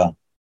have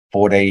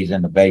 4 days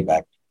in the Bay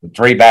back,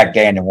 3 back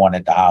there and then 1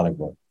 at the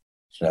Hollywood.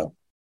 So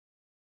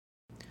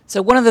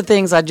one of the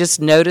things I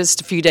just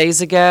noticed a few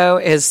days ago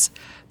is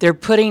they're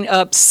putting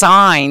up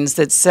signs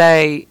that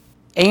say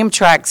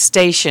Amtrak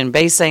Station,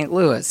 Bay St.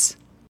 Louis.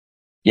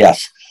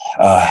 Yes.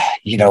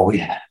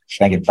 We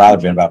think it's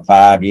probably been about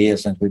 5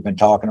 years since we've been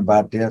talking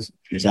about this.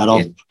 Is that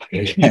all?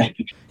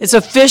 It's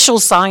official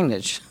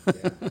signage.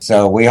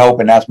 So we're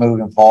hoping that's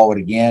moving forward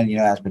again.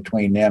 That's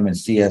between them and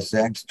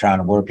CSX, trying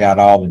to work out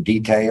all the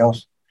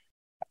details.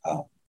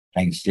 I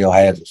think it still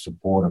has the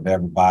support of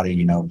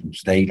everybody, from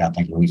state. I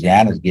think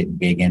Louisiana's getting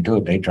big into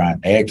it.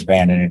 They're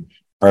expanding it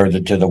further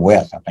to the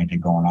west. I think they're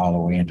going all the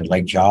way into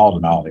Lake Charles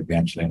and all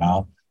eventually and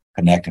all,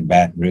 connecting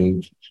Baton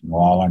Rouge, New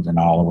Orleans, and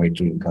all the way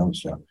to the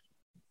coast. So I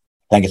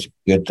think it's a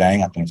good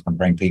thing. I think it's going to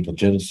bring people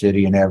to the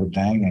city and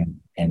everything.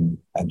 And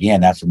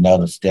again, that's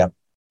another step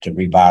to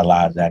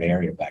revitalize that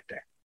area back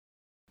there.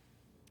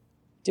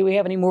 Do we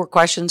have any more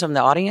questions from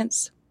the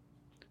audience?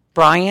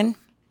 Brian?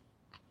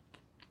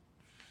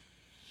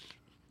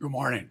 Good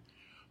morning.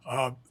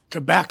 To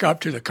back up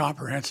to the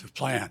comprehensive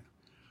plan,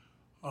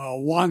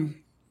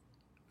 one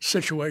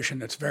situation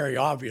that's very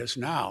obvious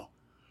now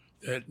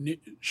that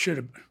should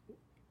have,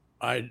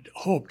 I'd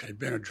hoped had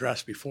been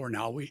addressed before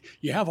now.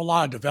 You have a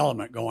lot of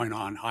development going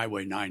on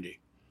Highway 90.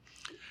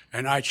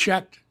 And I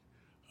checked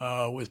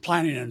with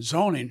planning and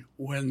zoning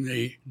when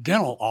the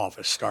dental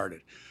office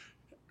started.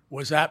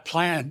 Was that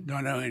plan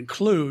going to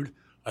include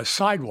a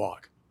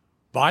sidewalk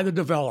by the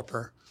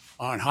developer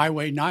on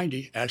Highway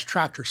 90 as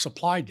Tractor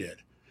Supply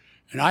did?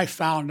 And I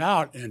found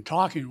out in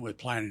talking with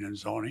planning and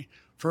zoning,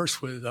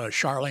 first with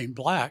Charlene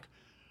Black,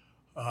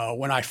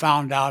 when I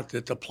found out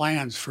that the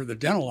plans for the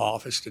dental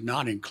office did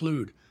not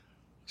include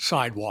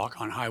sidewalk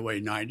on Highway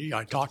 90.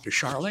 I talked to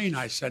Charlene.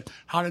 I said,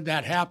 how did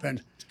that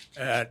happen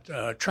at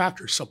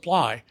Tractor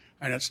Supply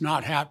and it's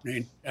not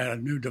happening at a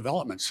new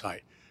development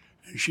site?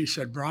 And she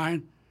said,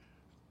 Brian,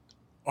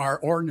 our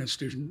ordinance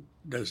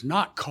does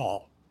not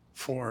call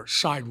for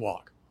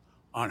sidewalk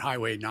on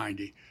Highway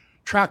 90.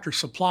 Tractor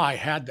Supply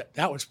had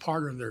that was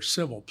part of their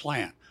civil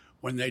plan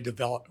when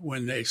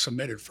they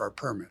submitted for a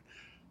permit.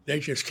 They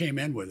just came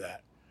in with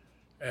that.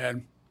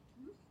 And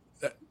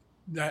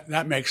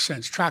that makes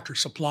sense. Tractor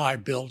Supply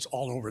builds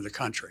all over the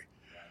country.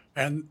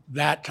 And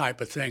that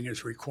type of thing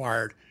is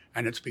required,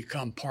 and it's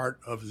become part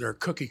of their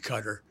cookie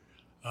cutter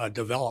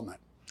development.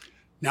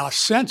 Now,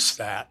 since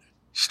that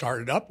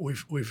started up,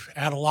 we've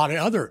had a lot of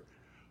other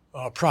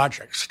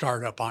projects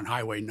start up on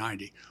Highway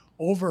 90.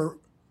 Over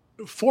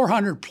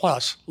 400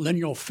 plus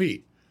lineal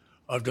feet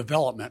of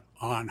development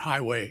on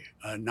Highway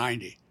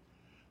 90.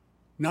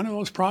 None of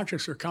those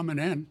projects are coming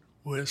in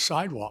with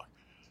sidewalk.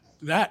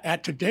 That,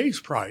 at today's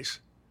price,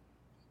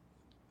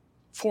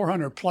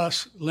 400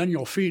 plus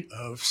lineal feet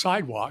of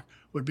sidewalk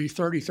would be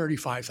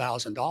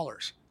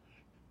 $35,000.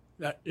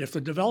 That if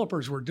the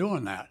developers were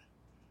doing that,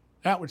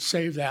 that would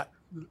save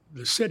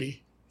the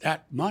city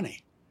that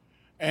money.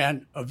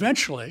 And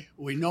eventually,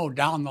 we know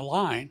down the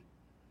line,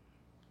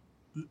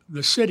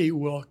 the city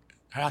will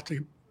have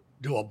to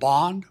do a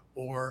bond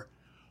or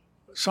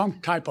some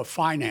type of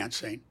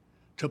financing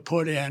to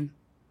put in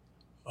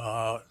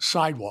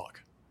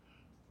sidewalk.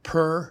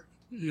 Per,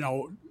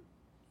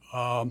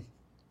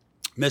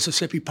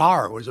 Mississippi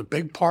Power was a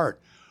big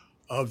part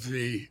of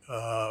the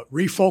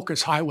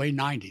Refocus Highway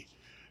 90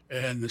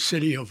 in the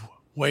city of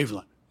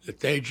Waveland that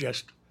they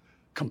just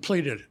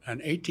completed an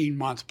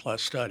 18-month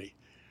plus study.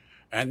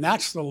 And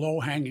that's the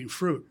low-hanging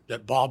fruit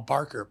that Bob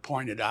Barker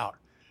pointed out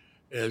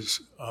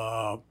is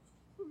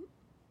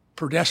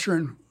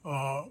pedestrian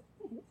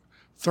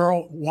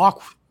thorough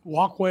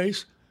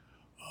walkways,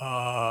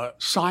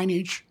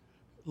 signage,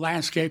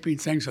 landscaping,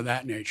 things of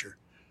that nature.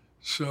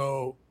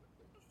 So,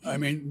 I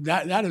mean,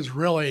 that is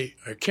really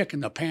a kick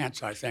in the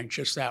pants, I think,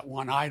 just that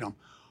one item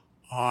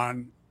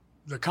on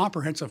the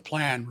comprehensive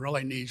plan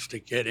really needs to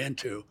get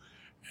into,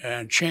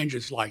 and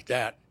changes like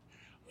that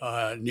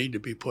need to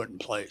be put in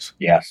place.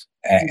 Yes,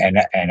 and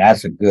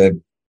that's a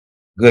good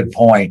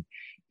point.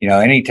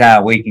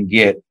 Anytime we can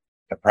get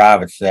the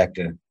private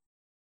sector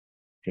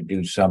to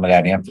do some of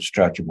that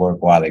infrastructure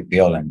work while they're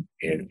building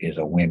is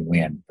a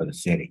win-win for the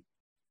city.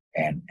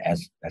 And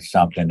that's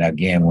something,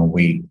 again, when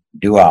we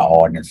do our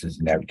ordinances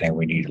and everything,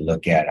 we need to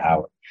look at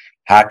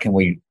how can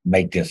we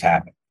make this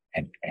happen.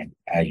 And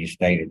as you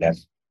stated, that's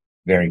a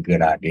very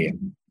good idea.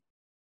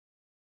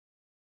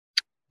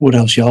 What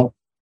else, y'all?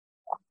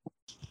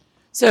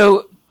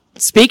 So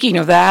speaking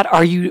of that,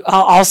 aren't you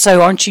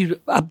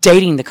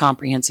updating the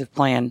comprehensive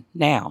plan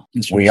now?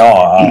 We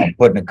are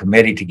putting a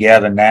committee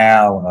together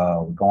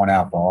now. We're going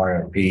out for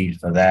RFPs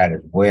for that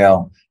as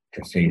well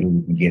to see who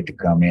we can get to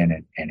come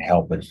in and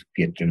help us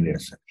get through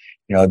this.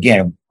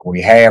 Again,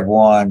 we have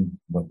one,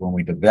 but when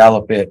we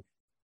develop it,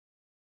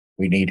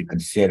 we need to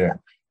consider,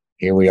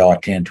 here we are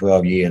 10,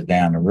 12 years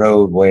down the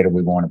road, where do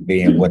we want to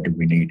be and what do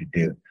we need to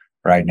do?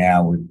 Right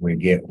now,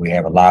 we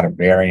have a lot of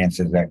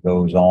variances that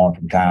goes on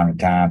from time to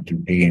time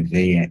through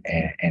P&Z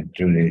and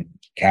through the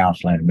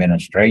council and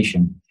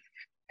administration.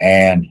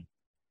 And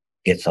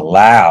it's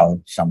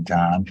allowed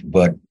sometimes,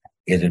 but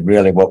is it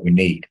really what we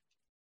need?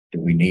 Do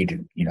we need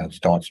to,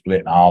 start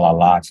splitting all our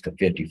lots to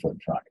 50-foot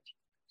frontage?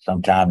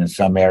 Sometimes in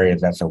some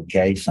areas that's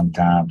okay.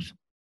 Sometimes,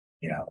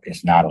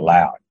 it's not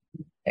allowed.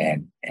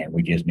 And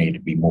we just need to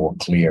be more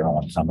clear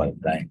on some of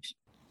the things.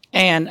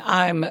 And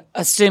I'm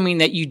assuming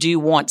that you do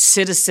want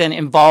citizen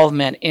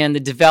involvement in the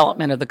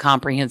development of the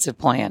comprehensive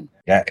plan.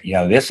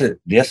 Yeah, this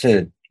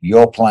is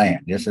your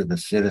plan. This is the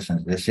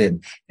citizens. This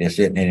isn't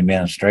the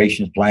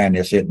administration's plan.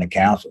 This isn't the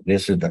council.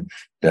 This is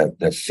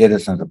the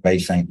citizens of Bay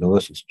St.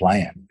 Louis's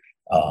plan.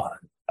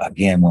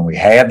 Again, when we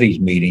have these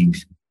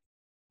meetings,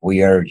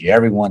 we urge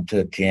everyone to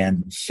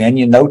attend. Send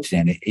your notes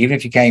in. Even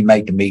if you can't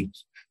make the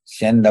meetings,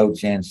 send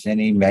notes in. Send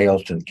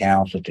emails to the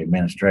council, to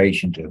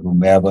administration, to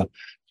whomever.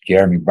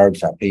 Jeremy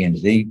Burks, our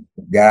P&Z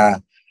guy.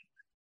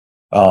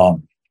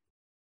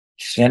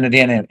 Send it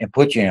in and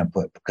put your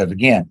input, because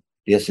again,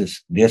 this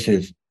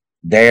is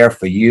there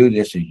for you.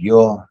 This is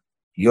your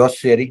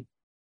city.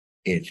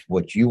 It's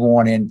what you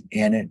want in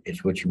it.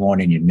 It's what you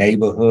want in your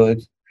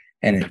neighborhoods.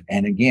 And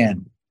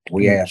again,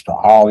 we ask for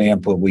all the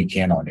input we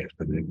can on this,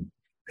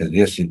 because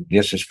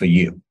this is for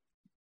you.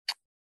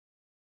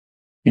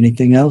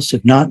 Anything else?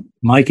 If not,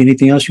 Mike,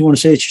 anything else you want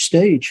to say at your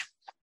stage?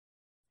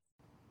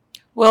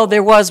 Well,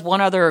 there was one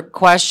other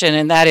question,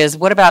 and that is,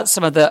 what about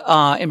some of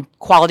the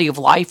quality of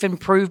life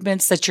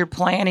improvements that you're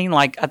planning?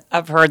 Like,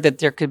 I've heard that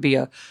there could be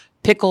a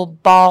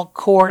pickleball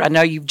court. I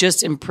know you've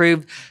just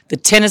improved the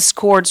tennis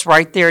courts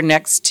right there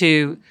next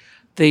to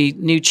the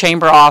new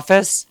chamber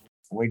office.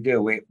 We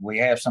do. We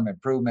have some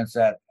improvements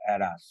at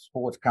our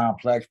sports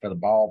complex for the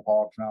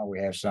ballparks now. We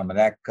have some of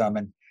that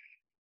coming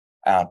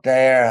out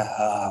there.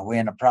 We're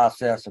in the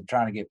process of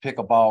trying to get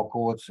pickleball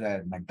courts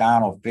at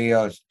McDonald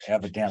Field.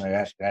 Evidently,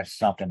 that's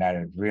something that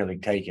is really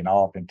taking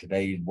off in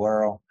today's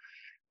world.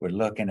 We're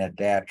looking at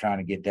that, trying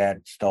to get that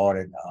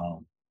started.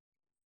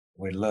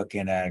 We're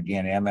looking at,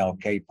 again,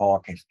 MLK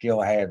Park. It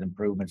still has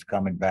improvements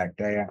coming back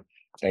there.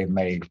 They've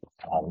made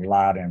a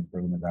lot of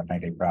improvements. I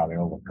think they probably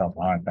over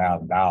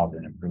 $200,000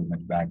 in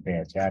improvements back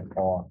there at that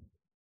park.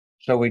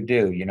 So we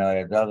do,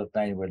 there's other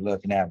things we're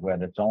looking at,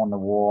 whether it's on the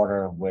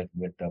water with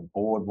the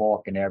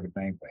boardwalk and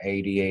everything for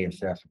ADA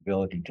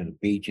accessibility to the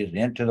beaches,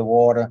 into the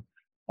water,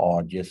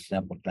 or just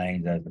simple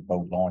things as the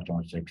boat launch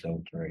on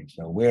 603.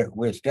 So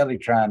we're steadily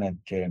trying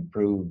to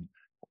improve,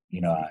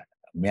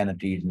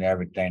 amenities and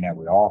everything that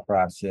we offer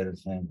our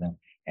citizens.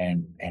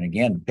 And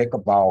again, the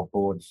pickleball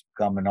courts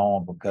coming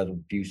on because of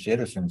a few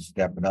citizens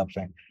stepping up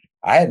saying,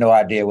 I had no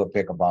idea what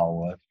pickleball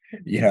was,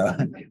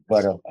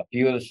 but a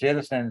few of the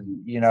citizens,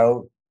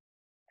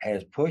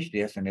 has pushed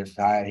this, and it's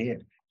how it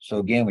is. So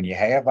again, when you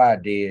have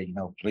ideas,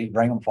 please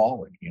bring them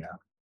forward,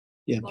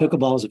 Yeah,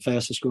 pickleball is the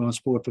fastest growing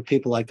sport for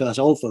people like us,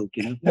 old folk,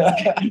 you know.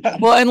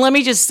 Well, and let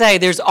me just say,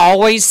 there's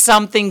always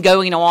something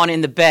going on in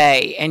the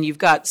Bay, and you've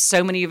got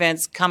so many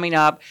events coming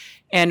up.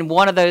 And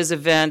one of those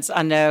events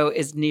I know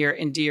is near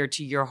and dear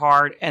to your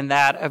heart, and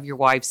that of your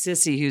wife,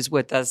 Sissy, who's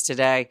with us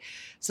today.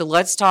 So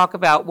let's talk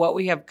about what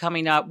we have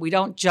coming up. We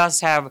don't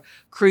just have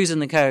Cruising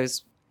the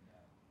Coast.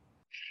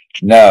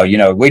 No,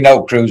 we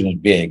know cruising is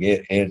big.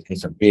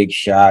 It's a big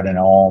shot and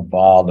on for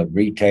all the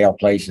retail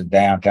places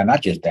downtown,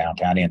 not just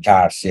downtown, the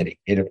entire city.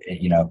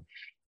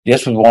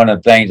 This was one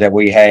of the things that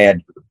we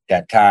had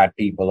that tied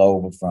people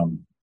over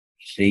from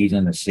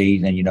season to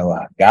season.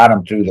 I got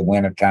them through the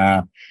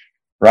wintertime.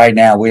 Right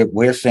now,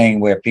 we're seeing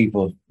where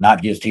people,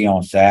 not just here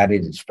on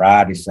Saturdays, it's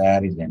Friday,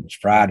 Saturdays, and it's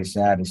Friday,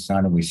 Saturday,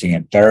 Sunday. We're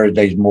seeing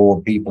Thursdays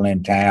more people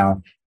in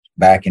town,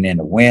 backing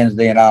into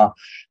Wednesday and all.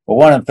 But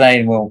one of the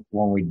things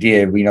when we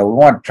did, we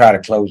want to try to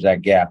close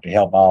that gap to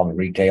help all the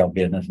retail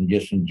business and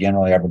just in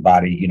general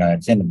everybody,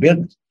 that's in the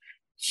business.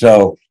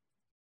 So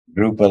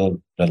group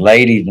of the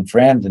ladies and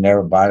friends and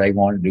everybody, they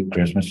wanted to do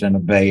Christmas in the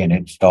Bay, and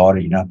it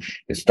started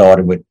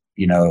with,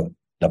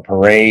 the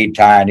parade,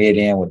 tying it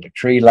in with the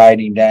tree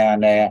lighting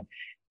down there.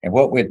 And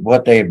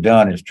what they've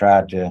done is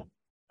tried to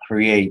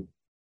create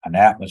an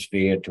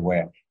atmosphere to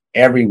where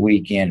every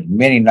weekend,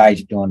 many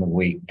nights during the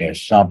week,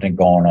 there's something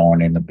going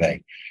on in the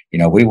Bay.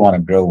 We want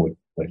to grow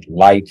with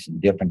lights and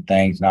different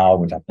things now,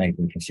 which I think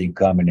we can see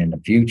coming in the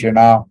future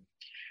now.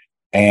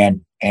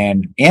 And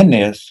in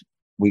this,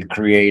 we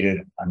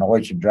created an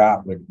oyster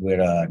drop with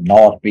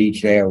North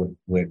Beach there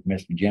with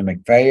Mr. Jim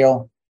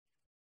McPhail.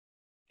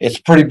 It's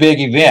a pretty big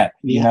event.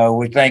 We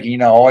think,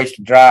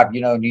 oyster drop,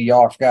 New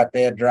York's got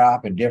their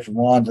drop and different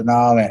ones and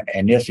all.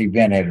 And this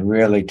event has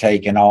really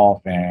taken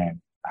off.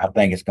 And I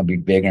think it's going to be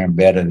bigger and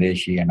better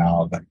this year and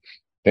all. But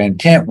the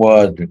intent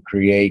was to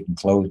create and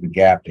close the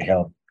gap to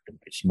help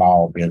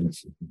small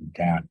businesses in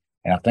town.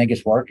 And I think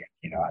it's working.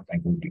 I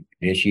think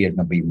this year is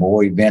going to be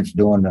more events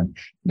during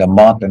the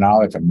month and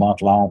all. It's a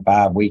month-long,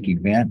 5-week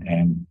event,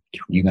 and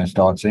you're going to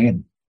start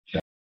seeing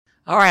it.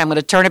 All right, I'm going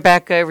to turn it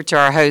back over to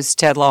our host,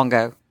 Ted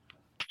Longo.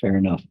 Fair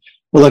enough.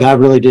 Well, look, I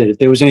really did. If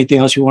there was anything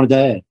else you wanted to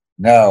add.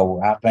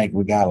 No, I think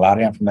we got a lot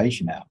of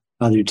information now.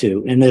 I do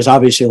too. And there's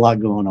obviously a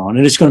lot going on.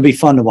 And it's going to be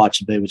fun to watch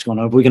the Bay, what's going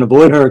on. If we can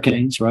avoid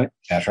hurricanes, right?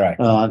 That's right.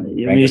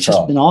 It's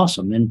just been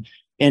awesome.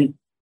 And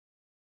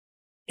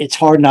it's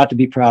hard not to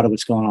be proud of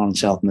what's going on in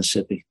South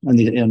Mississippi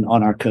and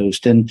on our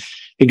coast. And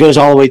it goes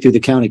all the way through the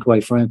county,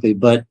 quite frankly.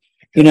 But,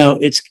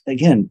 it's,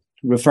 again,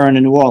 referring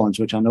to New Orleans,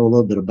 which I know a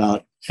little bit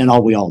about, and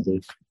we all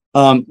do.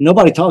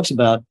 Nobody talks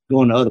about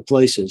going to other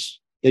places.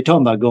 They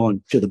talk about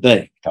going to the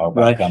Bay. Talk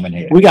about coming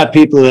here. We got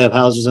people who have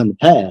houses in the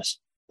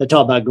past that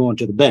talk about going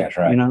to the Bay. That's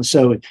right.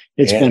 So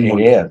it's been.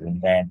 It is.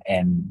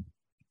 And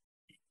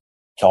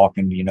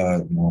talking,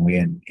 when we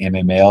had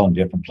MML and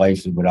different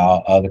places with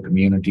all other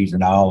communities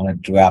and all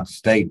and throughout the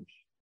state,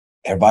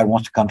 everybody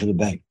wants to come to the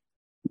Bay.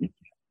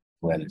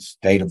 Whether it's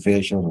state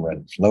officials,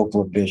 whether it's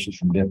local officials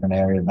from different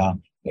areas,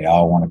 they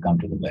all want to come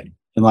to the Bay.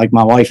 And like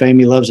my wife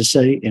Amy loves to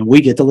say, and we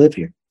get to live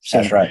here. So,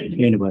 that's right.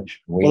 Anyway,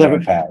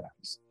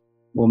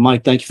 Well,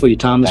 Mike, thank you for your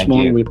time this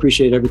morning. We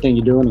appreciate everything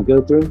you're doing and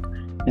go through.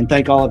 And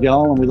thank all of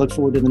y'all. And we look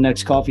forward to the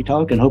next coffee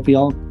talk and hope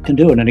y'all can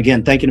do it. And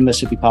again, thank you to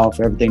Mississippi Power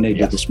for everything they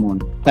did this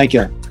morning. Thank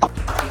you.